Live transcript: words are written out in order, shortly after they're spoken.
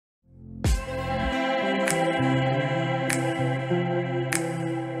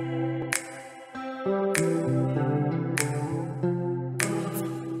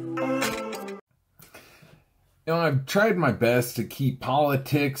I've tried my best to keep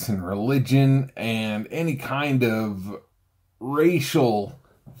politics and religion and any kind of racial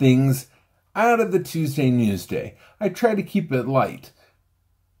things out of the Tuesday Newsday. I try to keep it light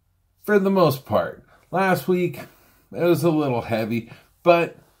for the most part. Last week, it was a little heavy,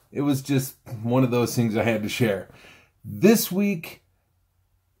 but it was just one of those things I had to share. This week,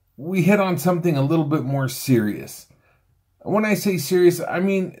 we hit on something a little bit more serious. When I say serious, I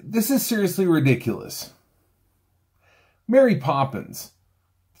mean this is seriously ridiculous. Mary Poppins,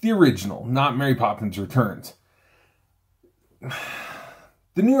 the original, not Mary Poppins Returns.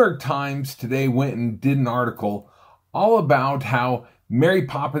 The New York Times today went and did an article all about how Mary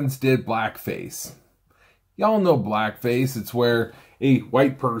Poppins did blackface. Y'all know blackface. It's where a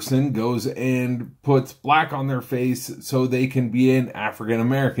white person goes and puts black on their face so they can be an African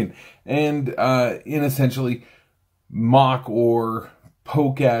American and essentially mock or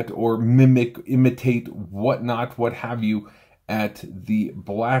poke at or mimic, imitate, whatnot, what have you, at the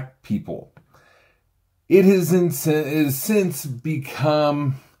black people. It has since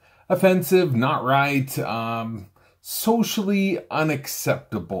become offensive, not right, socially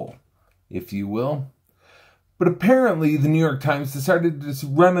unacceptable, if you will. But apparently the New York Times decided to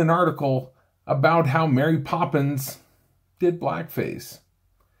run an article about how Mary Poppins did blackface.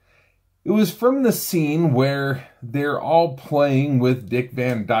 It was from the scene where they're all playing with Dick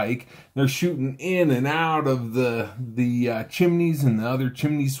Van Dyke. They're shooting in and out of the chimneys, and the other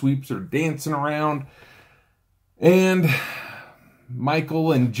chimney sweeps are dancing around. And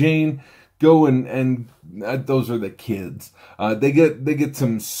Michael and Jane go and those are the kids. They get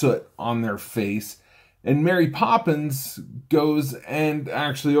some soot on their face. And Mary Poppins goes and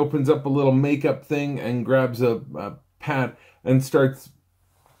actually opens up a little makeup thing and grabs a pad and starts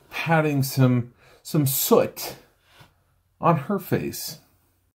patting some soot on her face.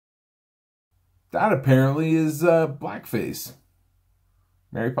 That apparently is blackface.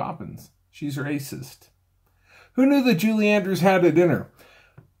 Mary Poppins. She's racist. Who knew that Julie Andrews had a dinner?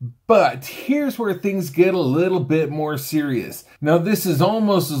 But here's where things get a little bit more serious. Now this is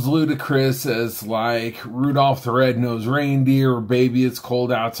almost as ludicrous as like Rudolph the Red-Nosed Reindeer or Baby It's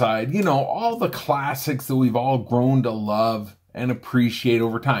Cold Outside. You know, all the classics that we've all grown to love and appreciate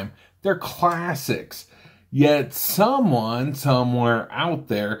over time. They're classics. Yet someone somewhere out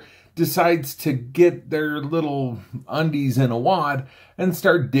there decides to get their little undies in a wad and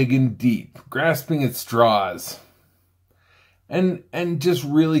start digging deep, grasping at straws. And just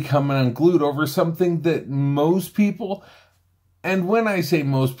really coming unglued over something that most people, and when I say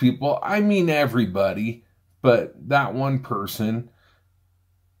most people, I mean everybody, but that one person,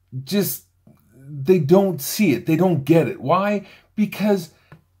 just, they don't see it. They don't get it. Why? Because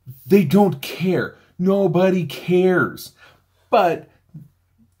they don't care. Nobody cares. But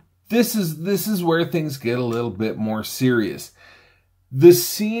this is where things get a little bit more serious. The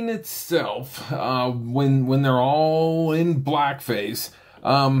scene itself, when they're all in blackface,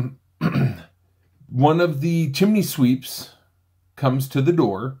 one of the chimney sweeps comes to the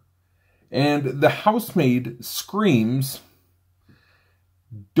door, and the housemaid screams,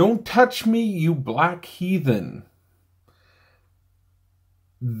 "Don't touch me, you black heathen."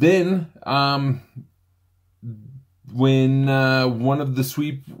 Then, when one of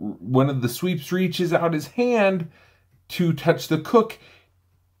the sweeps reaches out his hand to touch the cook,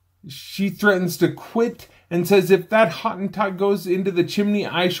 she threatens to quit and says, "If that Hottentot goes into the chimney,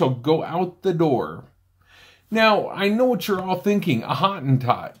 I shall go out the door." Now, I know what you're all thinking, a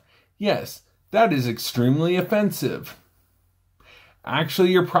Hottentot. Yes, that is extremely offensive.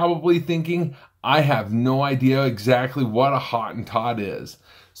 Actually, you're probably thinking, I have no idea exactly what a Hottentot is.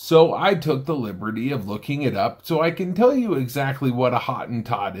 So I took the liberty of looking it up so I can tell you exactly what a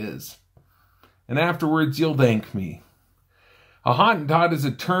Hottentot is. And afterwards, you'll thank me. A Hottentot is a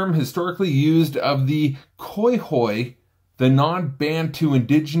term historically used of the Khoikhoi, the non-Bantu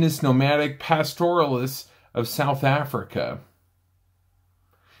indigenous nomadic pastoralists of South Africa.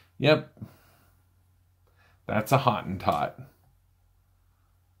 Yep, that's a Hottentot.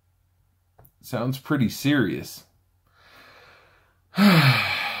 Sounds pretty serious.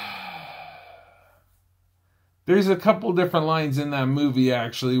 There's a couple different lines in that movie,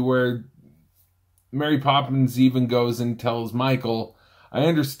 actually, where Mary Poppins even goes and tells Michael, "I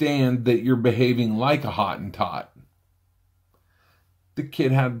understand that you're behaving like a Hottentot." The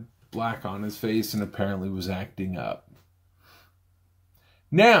kid had black on his face and apparently was acting up.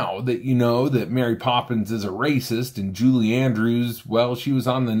 Now that you know that Mary Poppins is a racist and Julie Andrews, well, she was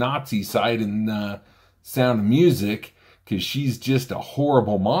on the Nazi side in Sound of Music because she's just a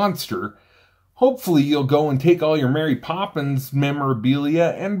horrible monster, hopefully you'll go and take all your Mary Poppins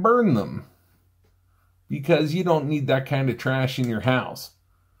memorabilia and burn them. because you don't need that kind of trash in your house.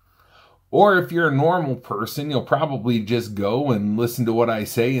 Or if you're a normal person, you'll probably just go and listen to what I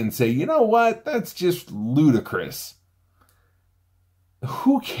say and say, you know what, that's just ludicrous.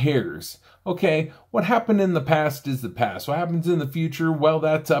 Who cares? Okay, what happened in the past is the past. What happens in the future, well,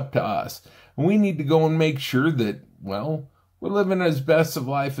 that's up to us. And we need to go and make sure that, well, we're living as best of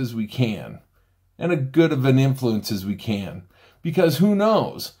life as we can. And as good of an influence as we can. Because who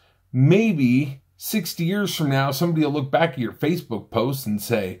knows? Maybe 60 years from now, somebody will look back at your Facebook post and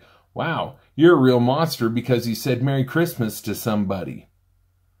say, wow, you're a real monster because you said Merry Christmas to somebody.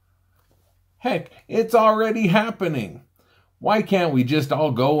 Heck, it's already happening. Why can't we just all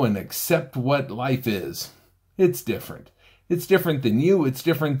go and accept what life is? It's different. It's different than you, it's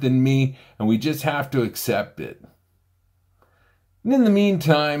different than me, and we just have to accept it. And in the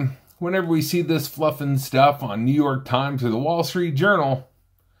meantime, whenever we see this fluffing stuff on New York Times or the Wall Street Journal,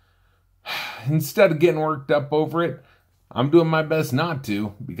 instead of getting worked up over it, I'm doing my best not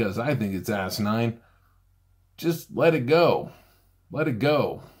to, because I think it's asinine. Just let it go. Let it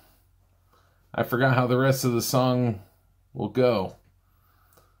go. I forgot how the rest of the song will go.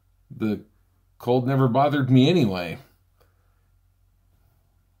 The cold never bothered me anyway.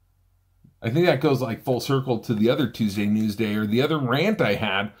 I think that goes like full circle to the other Tuesday Newsday, or the other rant I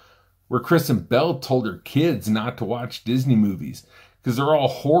had where Kristen Bell told her kids not to watch Disney movies because they're all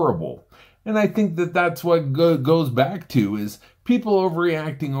horrible. And I think that that's what goes back to is people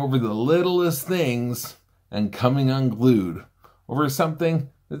overreacting over the littlest things and coming unglued over something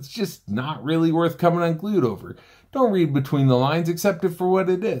that's just not really worth coming unglued over. Don't read between the lines, accept it for what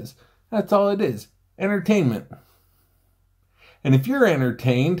it is. That's all it is. Entertainment. And if you're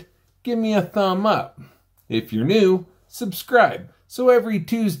entertained, give me a thumb up. If you're new, subscribe. So every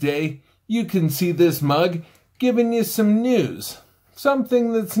Tuesday, you can see this mug giving you some news.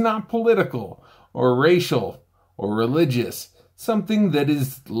 Something that's not political, or racial, or religious. Something that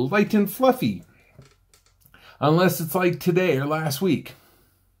is light and fluffy. Unless it's like today or last week.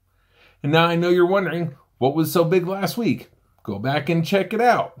 And now I know you're wondering, what was so big last week? Go back and check it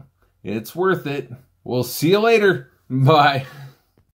out. It's worth it. We'll see you later. Bye.